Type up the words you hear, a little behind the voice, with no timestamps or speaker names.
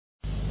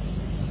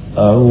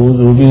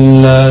أعوذ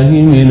بالله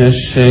من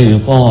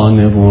الشيطان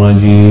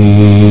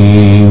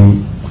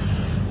الرجيم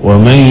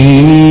ومن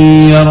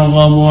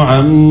يرغب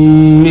عن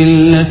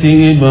ملة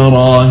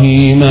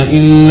إبراهيم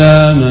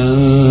إلا من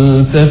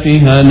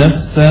سفه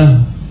نفسه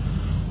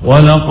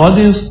ولقد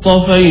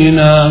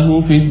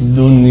اصطفيناه في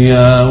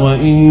الدنيا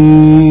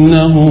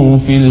وإنه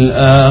في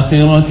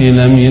الآخرة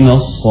لمن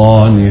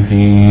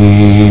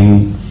الصالحين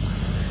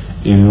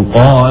إذ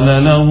قال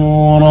له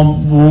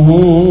ربه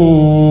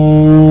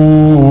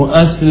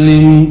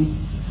أسلم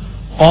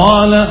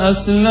قال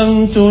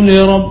أسلمت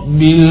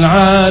لرب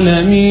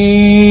العالمين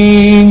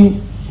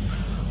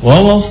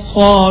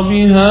ووصى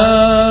بها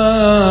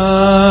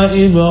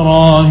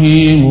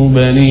إبراهيم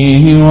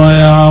بنيه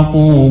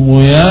ويعقوب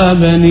يا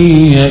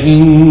بني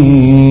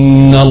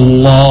إن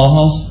الله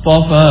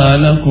اصطفى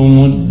لكم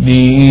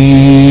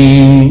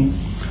الدين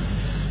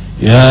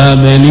يا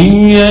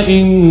بني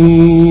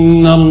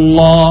إن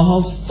الله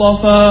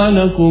اصطفى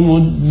لكم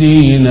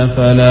الدين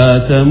فلا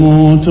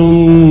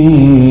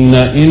تموتن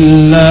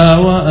إلا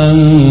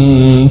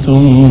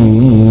وأنتم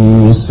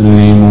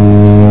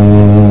مسلمون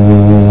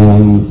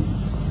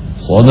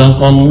صدق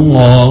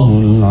الله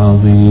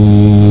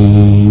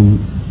العظيم.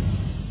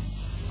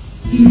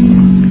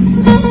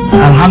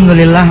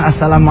 Alhamdulillah,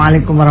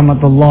 assalamualaikum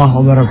warahmatullahi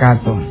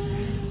wabarakatuh.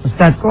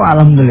 Ustaz, kok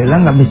alhamdulillah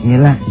nggak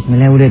bismillah?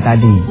 Bismillah udah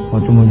tadi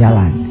waktu mau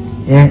jalan.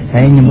 Ya,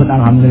 saya nyebut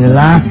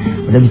alhamdulillah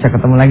udah bisa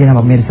ketemu lagi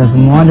sama pemirsa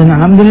semua, dan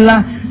alhamdulillah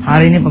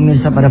hari ini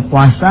pemirsa pada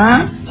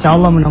puasa.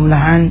 Insyaallah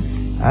mudah-mudahan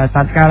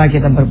tatkala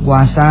kita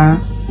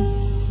berpuasa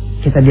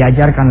kita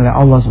diajarkan oleh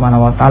Allah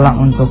Subhanahu wa taala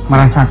untuk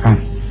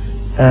merasakan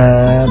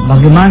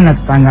bagaimana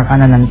tetangga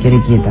kanan dan kiri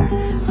kita.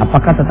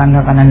 Apakah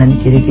tetangga kanan dan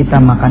kiri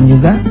kita makan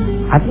juga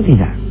atau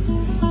tidak?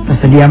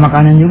 Tersedia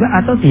makanan juga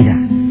atau tidak?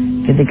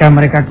 Ketika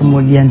mereka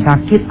kemudian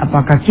sakit,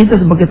 apakah kita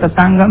sebagai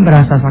tetangga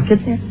merasa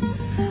sakitnya?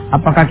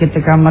 Apakah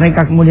ketika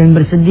mereka kemudian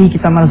bersedih,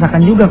 kita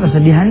merasakan juga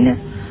kesedihannya?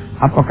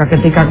 Apakah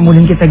ketika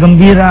kemudian kita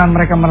gembira,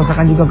 mereka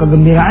merasakan juga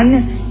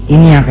kegembiraannya?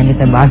 Ini yang akan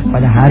kita bahas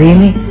pada hari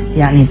ini,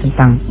 yakni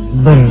tentang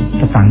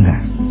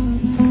bertetangga.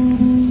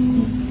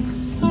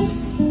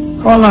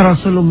 Qala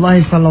Rasulullah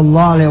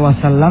sallallahu alaihi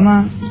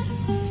wasallam,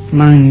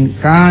 "Man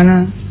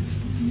kana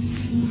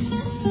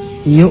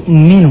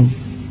yu'minu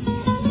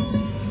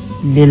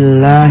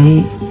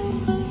billahi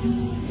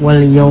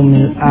wal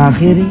yaumil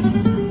akhir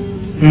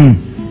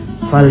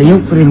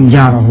falyukrim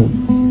jarahu."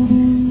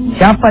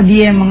 Siapa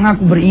dia yang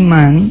mengaku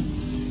beriman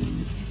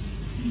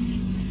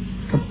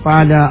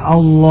kepada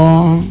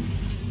Allah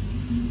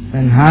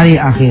dan hari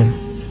akhir,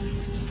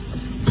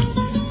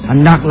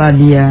 hendaklah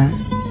dia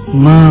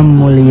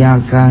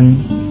memuliakan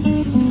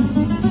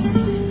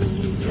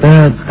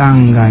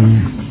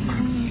tetangganya.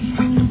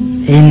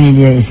 Ini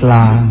dia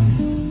Islam.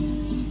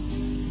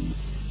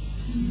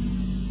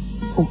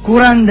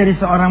 Ukuran dari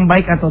seorang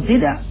baik atau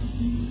tidak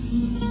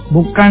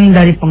bukan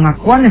dari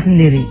pengakuannya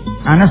sendiri.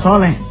 Anak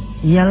soleh,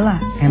 iyalah,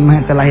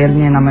 emang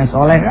terlahirnya namanya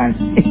soleh kan.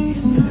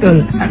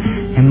 Betul,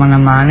 emang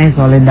namanya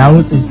soleh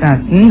Daud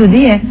Ustaz. Itu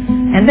dia.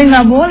 Ente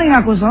nggak boleh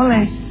ngaku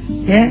soleh,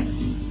 ya.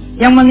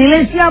 Yang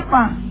menilai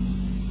siapa?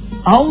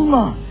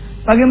 Allah.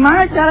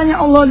 Bagaimana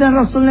caranya Allah dan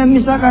Rasulnya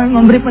misalkan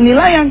memberi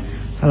penilaian?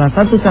 Salah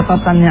satu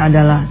catatannya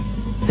adalah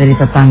dari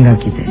tetangga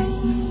kita.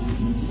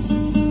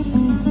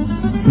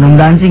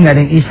 Mudah-mudahan sih nggak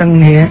ada yang iseng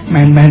nih ya,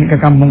 main-main ke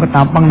kampung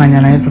Ketapang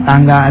nanya-nanya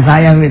tetangga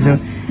saya gitu.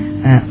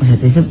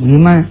 Ustaz Yusuf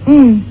gimana?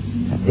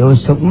 Ustaz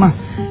Yusuf mah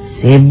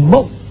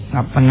sibuk,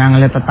 nggak pernah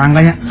ngeliat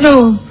tetangganya.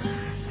 Loh,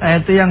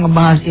 saya tuh yang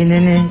ngebahas ini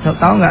nih.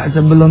 Tahu nggak,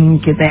 sebelum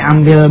kita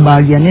ambil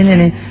bagian ini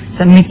nih,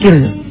 saya mikir,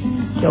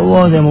 ya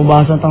Allah, saya mau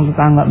bahas tentang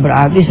tetangga.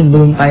 Berarti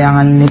sebelum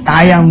tayangan ini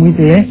tayang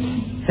gitu ya,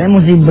 saya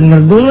mesti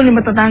bener dulu nih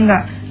sama tetangga.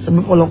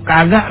 Sebab kalau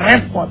kagak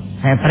repot,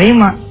 saya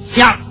terima,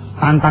 siap.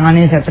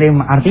 Tantangannya saya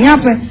terima. Artinya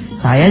apa?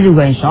 Saya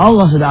juga insya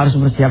Allah sudah harus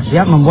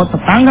bersiap-siap membuat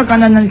tetangga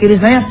kanan dan kiri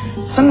saya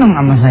senang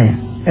sama saya.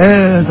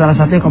 Salah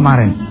satunya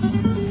kemarin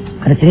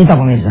ada cerita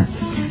pemirsa.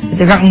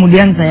 Ketika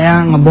kemudian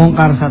saya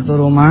ngebongkar satu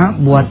rumah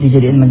buat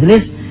dijadiin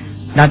majelis,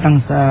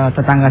 datang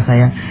tetangga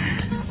saya,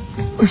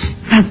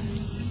 Ustaz,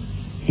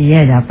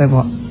 iya ada apa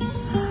kok?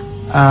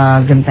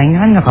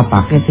 Gentengnya kan nggak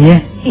kepake tuh ya?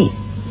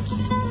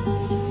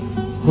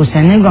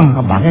 Kusennya juga nggak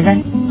kepake kan?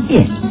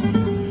 Iya.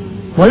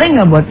 Boleh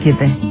nggak buat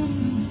kita?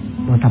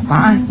 Buat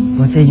apaan?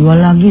 Buat saya jual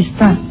lagi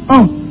Ustaz.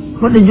 Oh,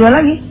 buat dijual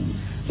lagi?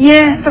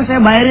 Iya, terus saya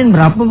bayarin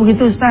berapa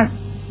begitu Ustaz?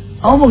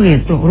 Oh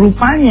begitu.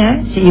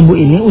 Rupanya si ibu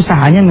ini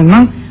usahanya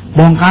memang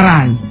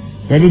bongkaran.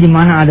 Jadi di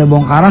mana ada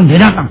bongkaran dia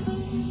datang.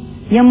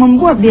 Yang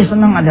membuat dia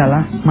senang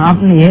adalah,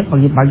 maaf nih ya,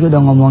 pagi-pagi udah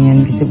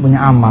ngomongin kita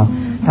punya amal,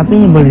 tapi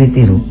ini boleh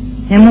ditiru.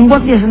 Yang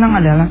membuat dia senang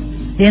adalah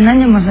dia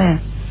nanya sama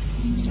saya,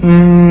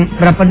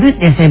 berapa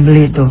duit ya saya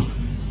beli itu?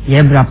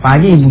 Ya berapa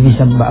aja ibu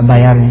bisa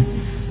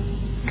bayarnya?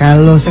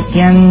 Kalau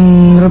sekian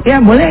rupiah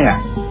boleh nggak?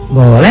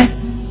 Boleh.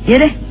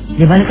 Iya deh,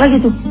 dia balik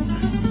lagi tuh.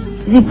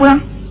 Dia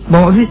pulang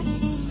bawa duit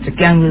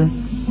sekian gitu.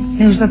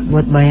 Ini Ustaz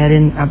buat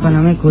bayarin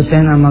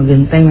kusen sama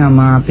genteng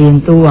sama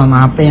pintu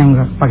sama apa yang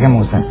pakai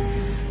mau Ustaz.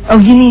 Oh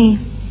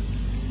gini,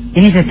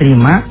 Ini saya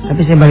terima,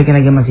 tapi saya balikin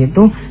lagi sama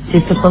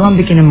situ tolong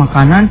bikinin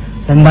makanan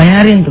dan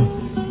bayarin tuh.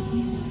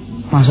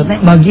 Maksudnya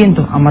bagiin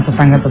tuh sama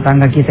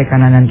tetangga-tetangga kita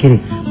kanan dan kiri.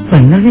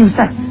 Bener nih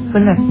Ustaz,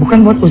 bener.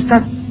 Bukan buat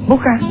Ustaz,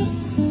 bukan.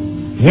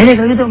 Ya deh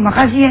kalau gitu,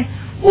 makasih ya.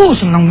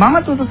 Seneng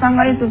banget tuh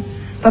tetangga itu.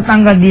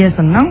 Tetangga dia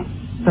seneng,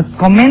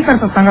 komentar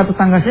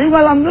tetangga-tetangga saya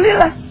juga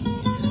alhamdulillah.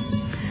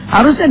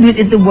 Harusnya duit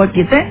itu buat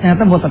kita,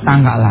 ternyata buat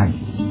tetangga lagi.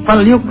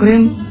 Fal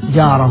yukrim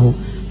jarahu.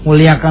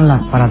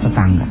 Muliakanlah para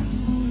tetangga.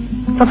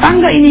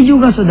 Tetangga ini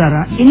juga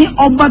saudara, ini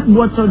obat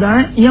buat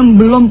saudara yang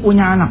belum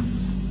punya anak.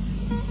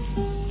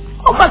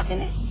 Obat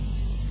ini.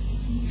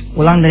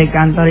 Pulang dari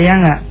kantor ya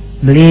nggak,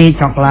 beli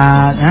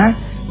coklat,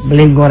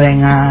 beli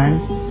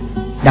gorengan,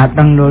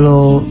 datang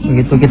dulu.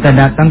 Begitu kita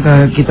datang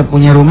ke kita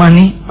punya rumah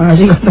nih, mana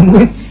sih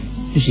ketemu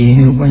di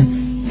sini rupanya.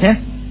 Ya,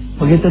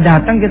 begitu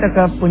datang kita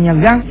ke punya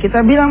gang,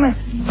 kita bilang weh,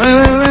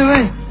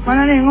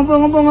 mana nih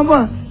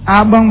ngumpul.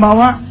 Abang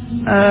bawa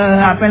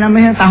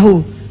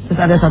tahu. Terus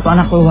ada satu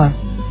anak keluar.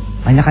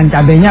 Banyakan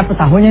cabenya apa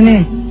tahunya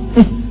nih?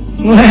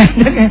 Mulai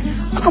kayak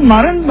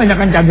kemarin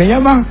banyakan cabenya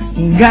bang.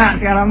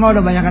 Enggak, sekarang mah udah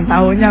banyakan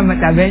tahunya sama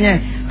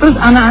cabenya. Terus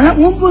anak-anak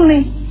ngumpul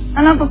nih.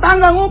 Anak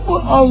tetangga ngumpul.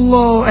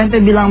 Allah,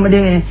 ente bilang sama dia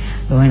ini,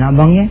 doain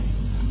abang ya,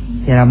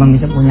 biar abang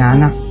bisa punya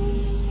anak.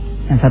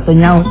 Yang satu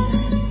nyaut,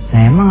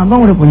 nah emang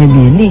abang udah punya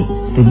bini?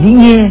 Itu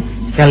dia,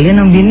 sekalian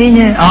sama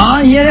bininya.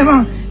 Iya deh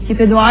bang,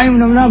 kita doain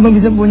mudah-mudahan abang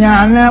bisa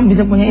punya anak,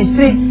 bisa punya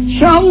istri.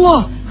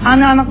 Insyaallah,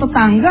 anak-anak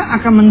tetangga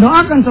akan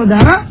mendoakan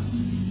saudara.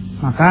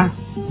 Maka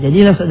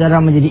jadilah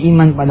saudara menjadi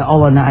iman pada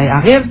Allah dan hari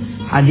akhir.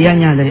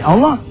 Hadiahnya dari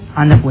Allah,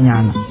 Anda punya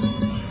anak.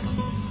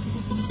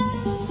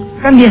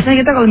 Kan biasanya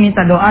kita kalau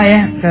minta doa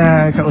ya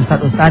ke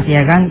ustadz-ustadz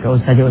ya kan, ke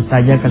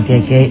ustazah-ustazah, ke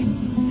kiai-kiai,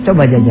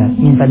 coba jajal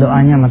minta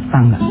doanya sama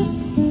tetangga.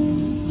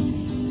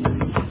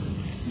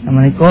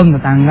 Assalamualaikum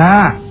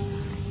tetangga.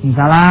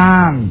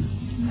 Salam.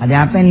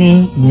 Ada apa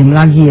nih? Minjem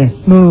lagi ya?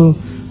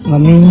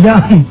 Nggak minjam.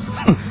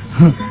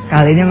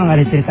 Kali ini emang gak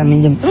ada cerita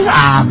minjem. Terus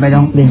apa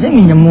dong? Biasanya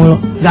minjem mulu.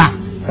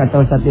 Gak.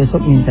 Kata Ustaz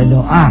Yusuf minta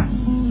doa.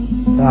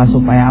 Doa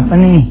supaya apa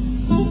nih?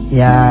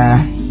 Ya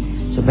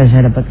supaya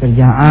saya dapat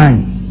kerjaan.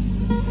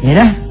 Ya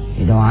dah,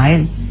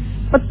 didoain.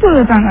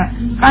 Betul tetangga.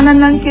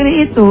 Kanan dan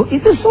kiri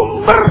itu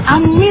sumber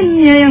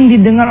aminnya yang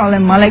didengar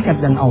oleh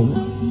malaikat dan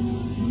Allah.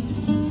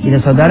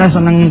 Jika saudara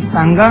senang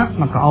tetangga,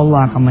 maka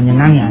Allah akan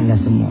menyenangi Anda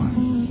semua.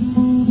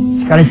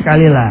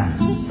 Sekali-sekalilah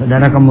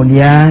saudara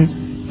kemudian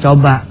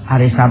coba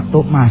hari Sabtu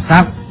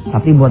masak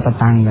tapi buat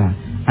tetangga.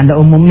 Anda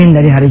umumin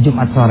dari hari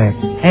Jumat sore.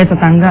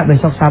 Tetangga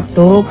besok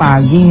Sabtu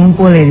pagi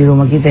ngumpul ya di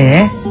rumah kita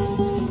ya.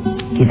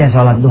 Kita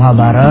sholat duha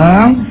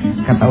bareng.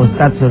 Kata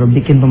Ustadz suruh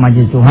bikin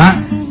pemajis duha.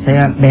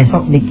 Saya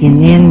besok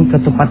bikinin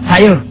ketupat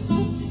sayur.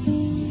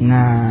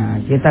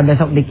 Nah kita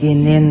besok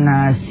bikinin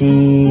nasi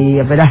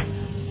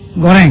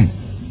goreng.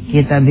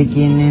 Kita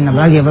bikinin apa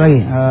lagi?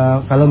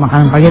 Kalau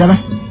makanan pagi apa?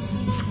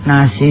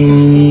 Nasi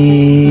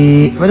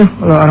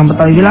kalau orang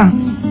Betawi bilang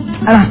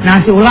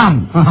nasi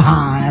ulam.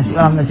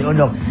 Nasi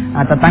uduk.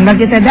 Nah, tetangga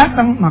kita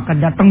datang, maka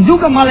datang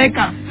juga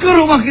malaikat ke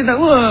rumah kita.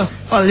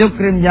 Fal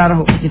yukrim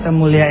jarahu. Kita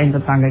muliain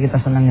tetangga, kita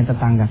senangin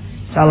tetangga.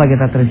 Insyaallah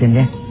kita terjun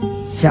ya.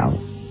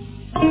 Insyaallah.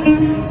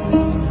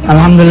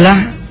 Alhamdulillah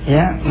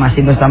ya,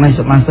 masih bersama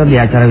Yusuf Mansur di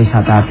acara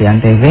Wisata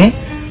Hatian TV.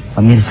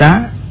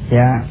 Pemirsa,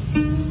 ya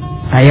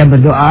saya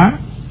berdoa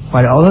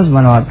pada Allah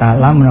Subhanahu wa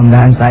taala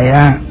mudah-mudahan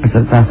saya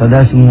beserta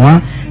saudara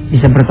semua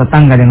bisa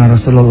bertetangga dengan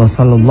Rasulullah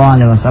sallallahu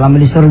alaihi wasallam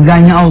di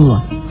surganya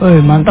Allah.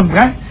 Mantap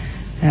kan?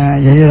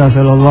 Ya, jadi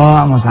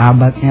Rasulullah sama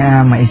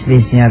sahabatnya, sama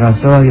istrinya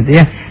Rasul gitu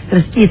ya.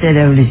 Terus kita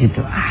ada di situ.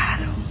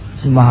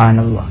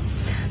 Subhanallah.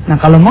 Nah,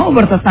 kalau mau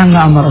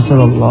bertetangga sama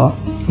Rasulullah,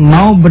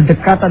 mau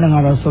berdekatan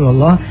dengan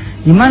Rasulullah,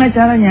 gimana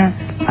caranya?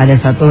 Ada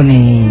satu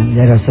nih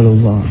dari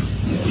Rasulullah.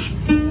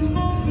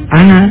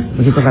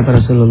 Begitu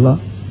kata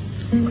Rasulullah.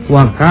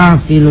 Wa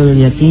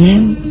kafilul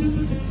yatim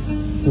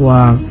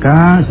wa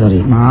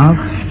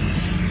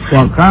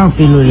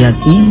kafilul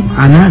yatim,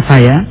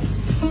 saya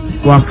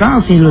wa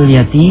kafilul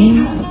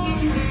yatim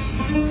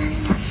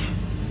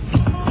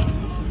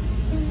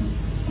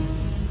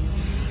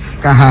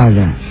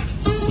kahada.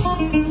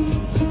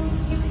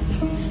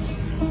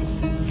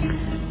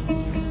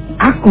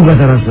 Aku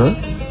kata Rasul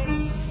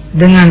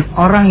dengan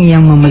orang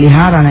yang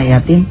memelihara anak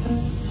yatim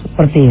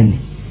seperti ini.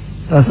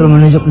 Rasul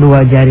menunjuk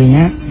dua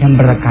jarinya yang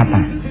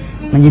berdekatan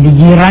menjadi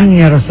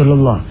jirannya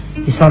Rasulullah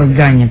di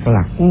surganya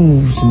kelak.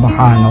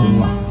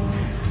 Subhanallah.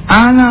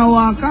 Ana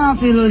wa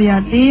kafilul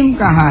yatim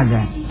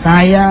kahada.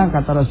 Saya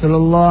kata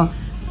Rasulullah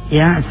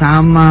ya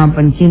sama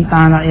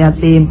pencinta anak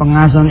yatim,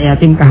 pengasuh anak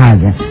yatim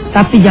kahada.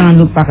 Tapi jangan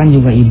lupakan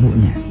juga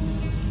ibunya.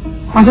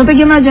 Maksudnya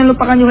gimana jangan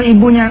lupakan juga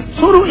ibunya?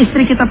 Suruh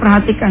istri kita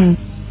perhatikan.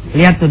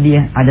 Lihat tuh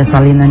dia, ada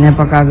salinannya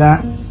apa kagak?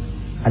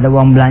 Ada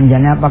uang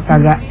belanjanya apa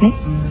kagak? Nih.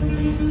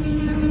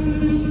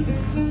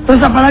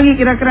 Terus apalagi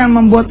kira-kira yang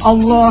membuat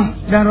Allah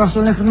dan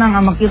Rasulnya senang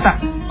sama kita?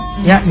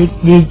 Ya,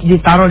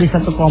 ditaruh di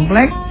satu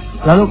komplek,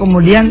 lalu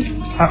kemudian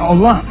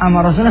Allah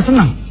sama Rasulnya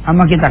senang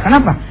sama kita.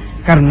 Kenapa?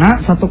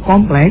 Karena satu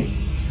komplek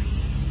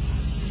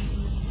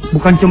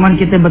bukan cuma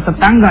kita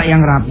bertetangga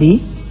yang rapi,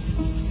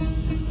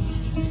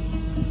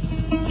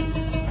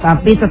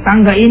 Tapi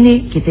tetangga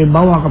ini kita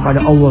bawa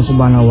kepada Allah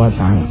Subhanahu wa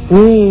taala.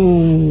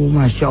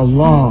 Masya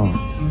Allah.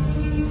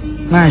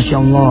 Masya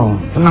Allah.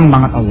 Tenang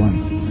banget Allah.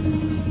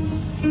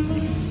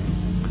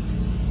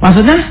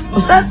 Maksudnya,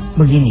 Ustaz,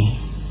 begini.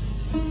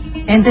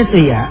 Ente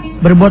tuh ya,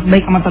 berbuat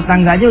baik sama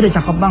tetangga aja udah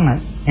cakep banget.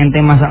 Ente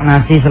masak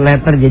nasi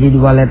seleter jadi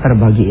 2 leter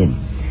bagiin.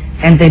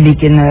 Ente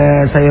bikin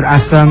sayur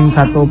asam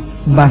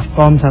 1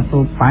 baskom 1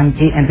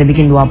 panci, ente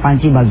bikin 2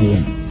 panci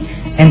bagiin.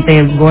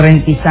 Ente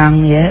goreng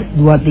pisang ya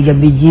 2-3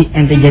 biji,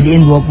 ente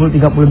jadiin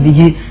 20-30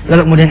 biji,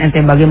 lalu kemudian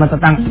ente bagi sama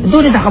tetangga. Itu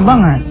udah cakep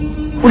banget.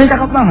 Udah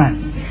cakep banget.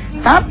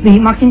 Tapi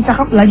makin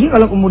cakep lagi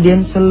kalau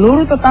kemudian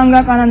seluruh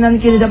tetangga kanan dan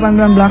kiri, depan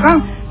dan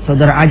belakang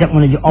saudara ajak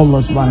menuju Allah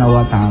Subhanahu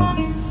wa taala.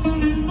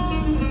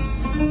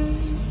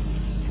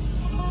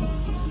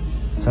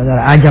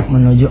 Saudara ajak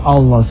menuju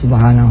Allah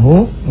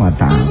Subhanahu wa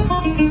taala.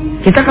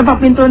 Kita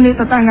ketok pintu nih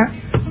tetangga.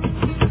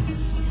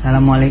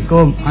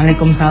 Assalamualaikum.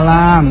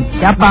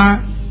 Waalaikumsalam. Siapa?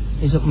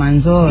 Yusuf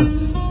Mansur.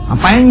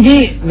 Apain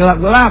Ji?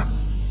 Gelap-gelap.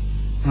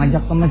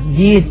 Ngajak ke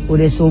masjid,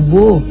 udah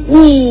subuh.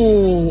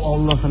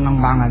 Allah senang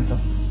banget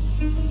tuh.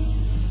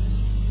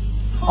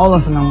 Allah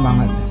senang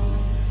banget.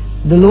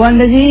 Duluan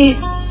dah Ji.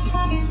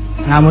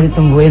 Nggak mau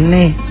ditungguin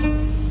nih.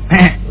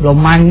 Belum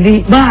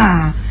mandi.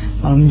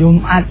 Malam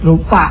Jumat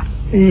lupa.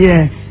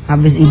 Iya,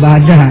 habis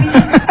ibadah.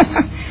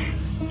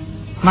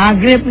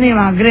 Maghrib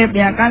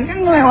ya kan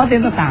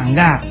ngelewatin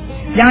tetangga.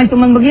 Jangan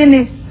cuma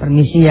begini,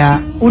 permisi ya,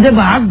 udah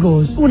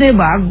bagus,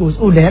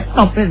 udah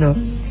top itu.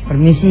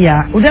 Permisi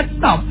ya, udah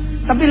top.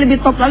 Tapi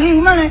lebih top lagi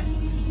gimana?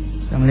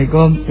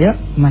 Assalamualaikum, yuk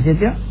masjid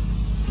yuk.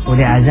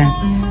 Udah azan.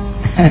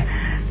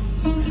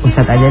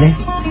 Ustaz aja deh,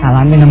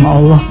 salamin sama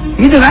Allah.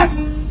 Gitu kan?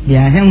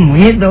 Biasanya mau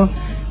gitu.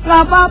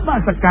 Gak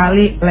apa-apa,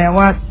 sekali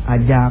lewat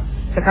ajak.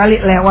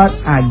 Sekali lewat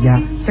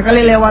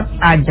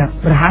ajak.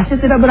 Berhasil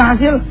tidak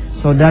berhasil,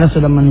 saudara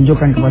sudah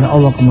menunjukkan kepada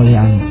Allah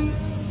kemuliaannya.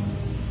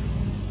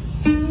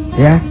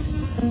 Ya,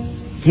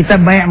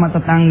 kita baik sama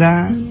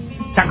tetangga,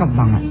 cakep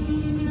banget.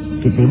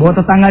 Kita bawa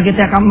tetangga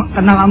kita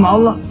kenal sama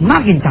Allah,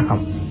 makin cakep.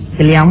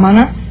 Pilih yang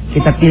mana?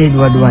 Kita pilih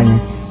dua-duanya.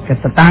 Ke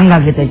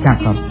tetangga kita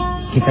cakep,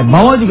 kita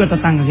bawa juga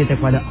tetangga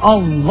kita kepada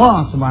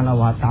Allah Subhanahu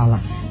wa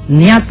taala.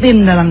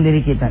 Niatin dalam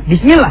diri kita,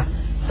 bismillah,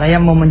 saya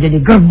mau menjadi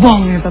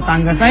gerbong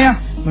tetangga saya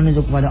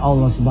menuju kepada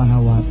Allah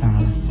Subhanahu wa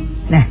taala.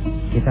 Nah,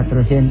 kita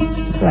terusin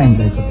selain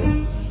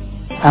berikutnya.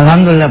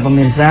 Alhamdulillah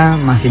pemirsa,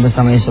 masih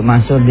bersama Yusuf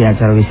Mansur di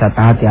acara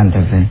Wisata Hati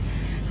Antv.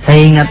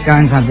 Saya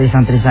ingatkan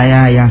santri-santri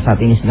saya yang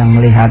saat ini sedang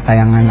melihat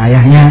tayangan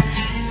ayahnya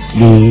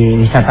di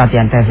Wisata Hati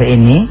Antv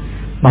ini,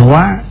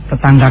 bahwa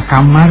tetangga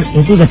kamar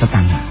itu udah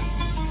tetangga.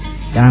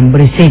 Jangan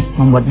berisik,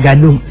 membuat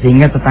gaduh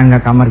sehingga tetangga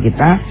kamar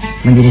kita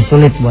menjadi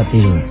sulit buat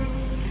tidur.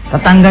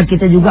 Tetangga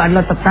kita juga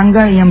adalah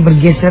tetangga yang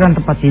bergeseran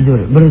tempat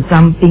tidur,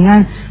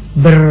 bersampingan,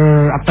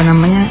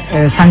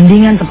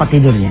 sandingan tempat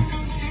tidurnya.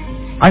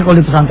 Kalau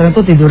di pesantren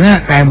itu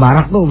tidurnya kayak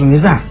barak tuh,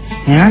 pemirsa,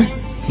 ya kan?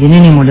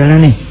 Gini nih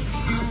modelnya nih,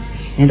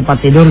 ini tempat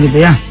tidur gitu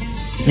ya,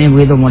 ini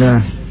begitu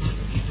modelnya.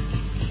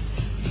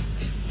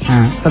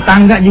 Nah,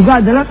 tetangga juga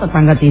adalah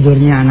tetangga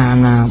tidurnya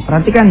anak-anak.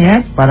 Perhatikan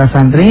ya, para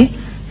santri,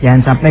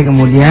 jangan sampai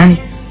kemudian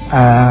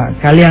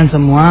kalian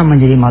semua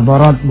menjadi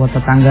madorot buat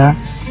tetangga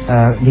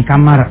di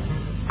kamar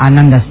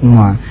ananda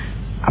semua.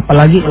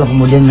 Apalagi kalau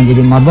kemudian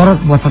menjadi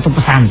madorot buat satu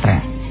pesantren.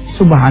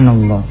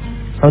 Subhanallah.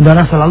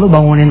 Saudara selalu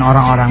bangunin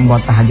orang-orang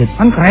buat tahajud.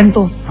 Kan keren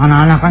tuh,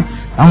 anak-anak kan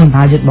bangun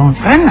tahajud, bangun.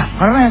 Keren gak?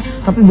 Keren.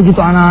 Tapi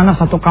begitu anak-anak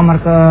satu kamar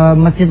ke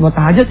masjid buat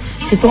tahajud,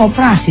 itu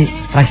operasi.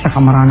 Periksa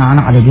kamar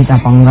anak-anak ada duit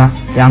apa enggak,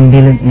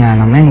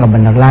 diambilnya, namanya enggak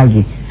benar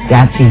lagi.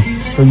 Hati-hati,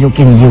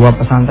 tunjukin jiwa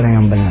pesantren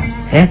yang benar.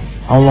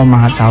 Allah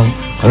Maha tahu.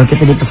 Kalau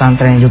kita di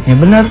pesantren hidupnya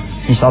benar,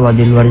 insya Allah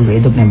di luar juga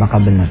hidupnya bakal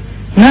benar.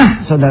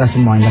 Nah, saudara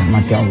semua yang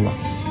dirahmati Allah,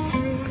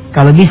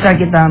 kalau bisa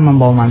kita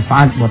membawa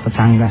manfaat buat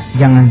tetangga,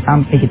 jangan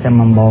sampai kita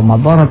membawa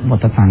madarat buat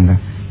tetangga.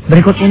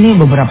 Berikut ini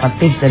beberapa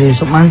tips dari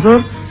Yusuf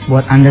Mansur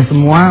buat Anda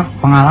semua,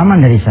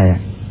 pengalaman dari saya,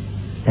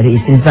 dari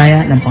istri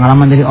saya, dan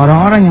pengalaman dari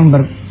orang-orang yang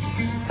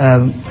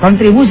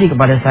berkontribusi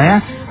kepada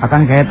saya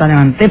akan kaitan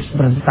dengan tips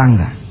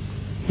bertetangga.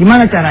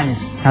 Gimana caranya?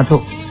 1,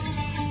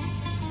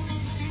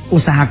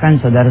 usahakan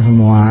saudara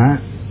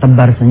semua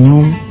tebar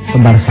senyum,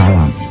 tebar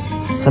salam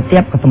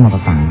setiap ketemu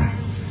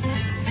tetangga.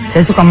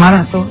 Saya suka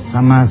marah tuh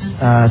sama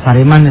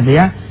Sariman itu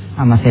ya,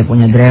 sama saya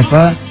punya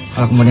driver,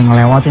 kalau kemudian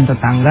ngelewatin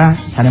tetangga,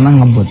 Sariman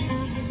ngebut.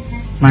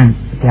 Man,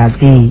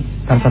 hati-hati,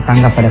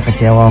 tetangga pada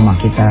kecewa sama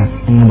kita,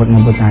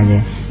 ngebut-ngebut aja.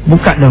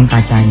 Buka dong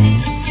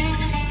kacanya,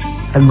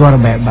 tegur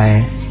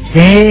baik-baik.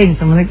 Cing,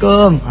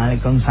 Assalamualaikum.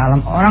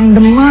 Waalaikumsalam. Orang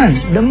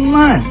demen.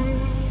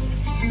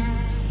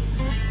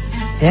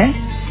 Ya,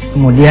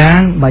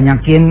 kemudian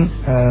banyakin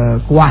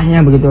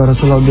kuahnya, begitu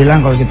Rasulullah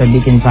bilang kalau kita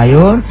bikin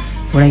sayur,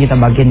 kemudian kita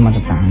bagiin sama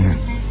tetangga.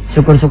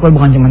 Syukur-syukur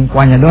bukan cuma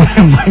kuahnya doang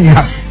yang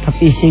banyak,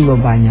 tapi isi gue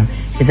banyak.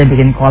 Kita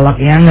bikin kolak,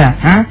 ya enggak?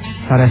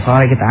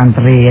 Sore-sore kita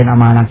anterin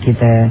sama anak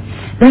kita.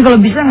 Dan kalau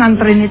bisa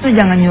nganterin itu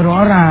jangan nyuruh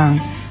orang.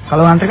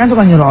 Kalau nganterin kan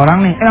suka nyuruh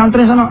orang nih,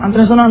 anterin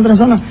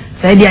sono.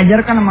 Saya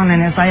diajarkan sama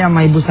nenek saya,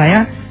 sama ibu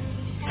saya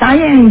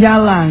yang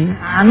jalan,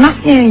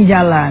 anaknya yang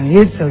jalan,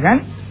 gitu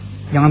kan?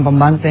 Jangan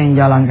pembantu yang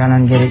jalan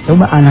kanan kiri.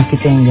 Coba anak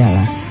kita yang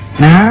jalan.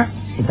 Nah,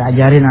 kita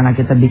ajarin anak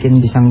kita bikin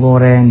pisang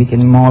goreng,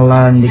 bikin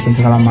molen, bikin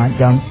segala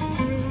macam.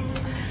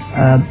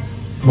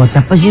 Buat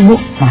siapa sih Bu?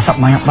 Masak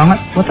banyak banget.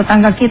 Buat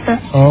tetangga kita.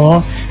 Oh,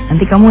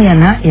 nanti kamu ya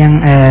nak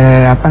yang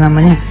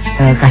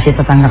kasih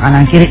tetangga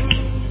kanan kiri.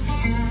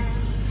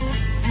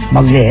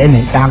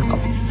 Begini, cakep.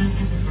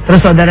 Terus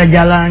saudara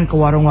jalan ke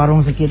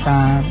warung-warung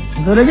sekitar.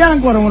 Saudara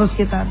jalan ke warung-warung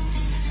sekitar.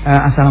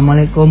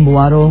 Assalamualaikum Bu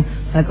Warung.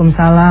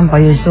 Waalaikumsalam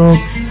Pak Yusuf.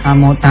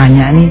 Mau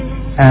tanya nih,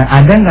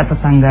 ada nggak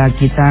tetangga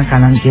kita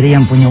kanan kiri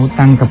yang punya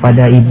utang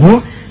kepada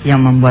ibu yang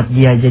membuat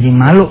dia jadi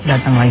malu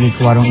datang lagi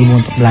ke warung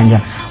ibu untuk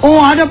belanja?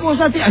 Oh ada Pak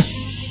Ustadz.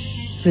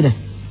 Sudah,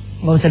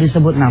 nggak usah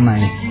disebut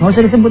namanya. Nggak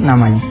usah disebut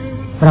namanya.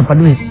 Berapa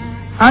duit?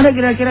 Ada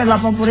kira-kira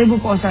 80.000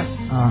 Pak Ustadz.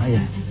 Oh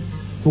iya.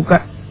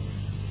 Buka.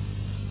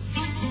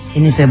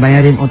 Ini saya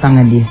bayarin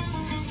utangnya dia.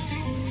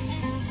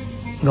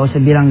 Nggak usah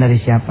bilang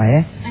dari siapa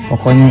ya.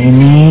 Pokoknya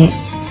ini.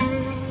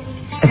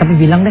 Tapi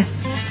bilang deh.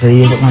 Dari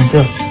Yusuf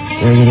Mansur.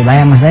 Jadi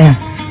bayar mas saya.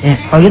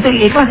 Kalau gitu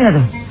ikhlas ya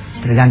tuh.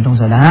 Tergantung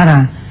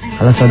saudara.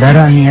 Kalau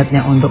saudara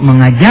niatnya untuk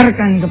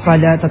mengajarkan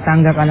kepada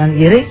tetangga kanan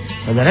kiri,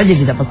 saudara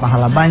jadi dapat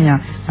pahala banyak.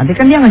 Nanti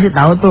kan dia ngasih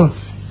tahu tuh,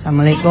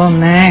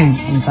 Assalamualaikum Neng,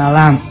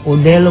 Waalaikumsalam.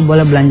 Udah lu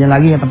boleh belanja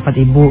lagi ke tempat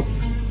ibu.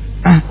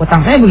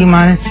 Utang saya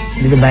bagaimana?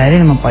 Jadi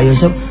dibayarin sama Pak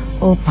Yusuf.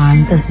 Oh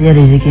pantas dia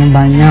rezekinya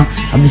banyak.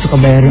 Habis suka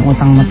bayarin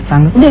utang sama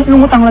tetangga. Udah lu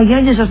utang lagi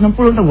aja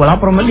 160. Tuh gue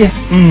lapor sama dia.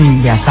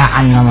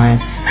 Biasaan namanya.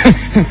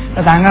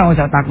 Tetangga nggak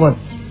usah takut.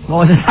 Nggak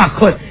usah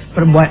takut.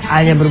 Berbuat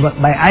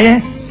baik aja.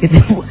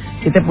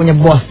 Kita punya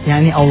bos,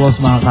 yakni Allah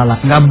Subhanahu wa taala.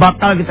 Enggak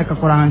bakal kita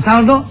kekurangan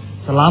saldo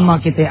selama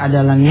kita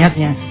adalah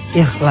niatnya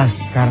ikhlas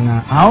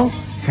karena Allah.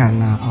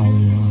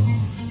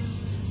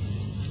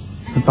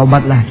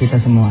 Bertobatlah kita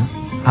semua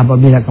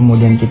apabila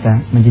kemudian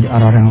kita menjadi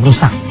orang yang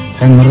rusak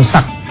dan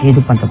merusak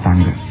kehidupan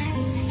tetangga.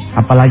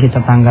 Apalagi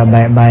tetangga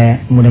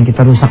baik-baik kemudian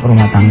kita rusak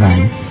rumah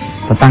tangganya.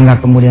 Tetangga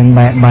kemudian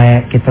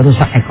baik-baik kita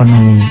rusak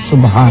ekonominya.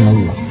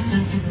 Subhanallah.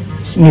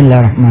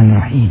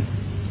 Bismillahirrahmanirrahim.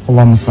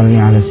 Allahumma shalli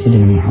ala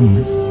sayyidina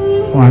Muhammad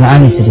wa ala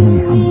ali sayyidina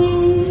Muhammad.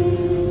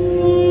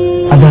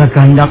 Adalah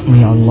kehendak-Mu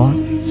ya Allah,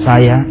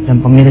 saya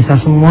dan pemirsa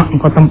semua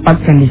Engkau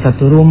tempatkan di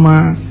satu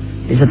rumah,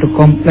 di satu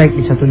komplek,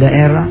 di satu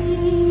daerah,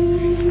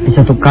 di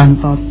satu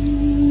kantor,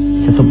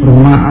 di satu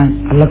perumahan.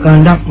 Adalah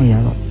kehendak-Mu ya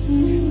Allah.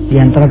 Di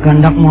antara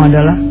kehendak-Mu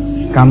adalah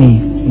kami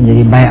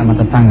menjadi baik sama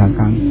tetangga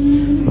kami.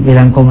 Apabila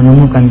Engkau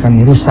menemukan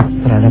kami rusak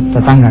terhadap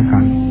tetangga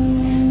kami,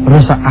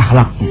 rusak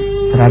akhlaknya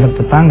terhadap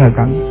tetangga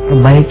kami,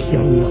 perbaiki ya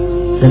Allah.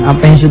 Dan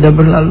apa yang sudah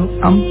berlalu,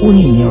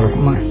 ampuni ya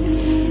Rahman.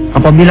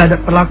 Apabila ada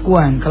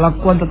kelakuan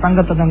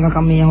tetangga-tetangga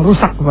kami yang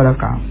rusak kepada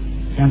kami,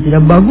 yang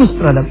tidak bagus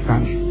terhadap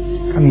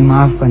kami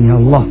maafkan ya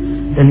Allah.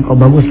 Dan Kau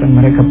baguskan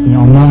mereka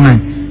punya omongan,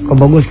 Kau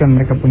baguskan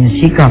mereka punya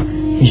sikap.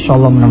 Insya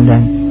Allah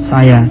mudah-mudahan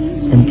saya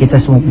dan kita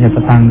semua punya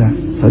tetangga,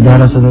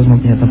 saudara-saudara semua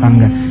punya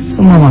tetangga,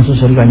 semua masuk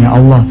surganya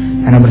Allah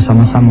karena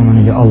bersama-sama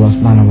menuju Allah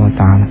Subhanahu wa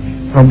taala.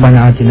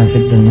 Rabbana atina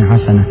fid dunya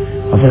hasanah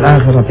wa fil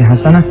akhirati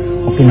hasanah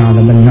wa qina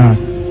adzabannar.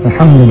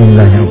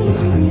 Alhamdulillahirabbil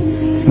alamin.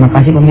 Terima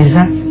kasih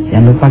pemirsa.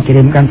 Jangan lupa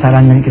kirimkan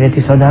saran dan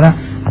kritik saudara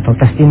atau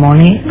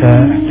testimoni ke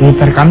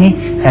Twitter kami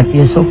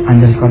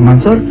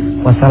 @yusuf_mansur.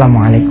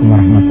 Wassalamualaikum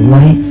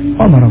warahmatullahi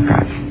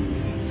wabarakatuh.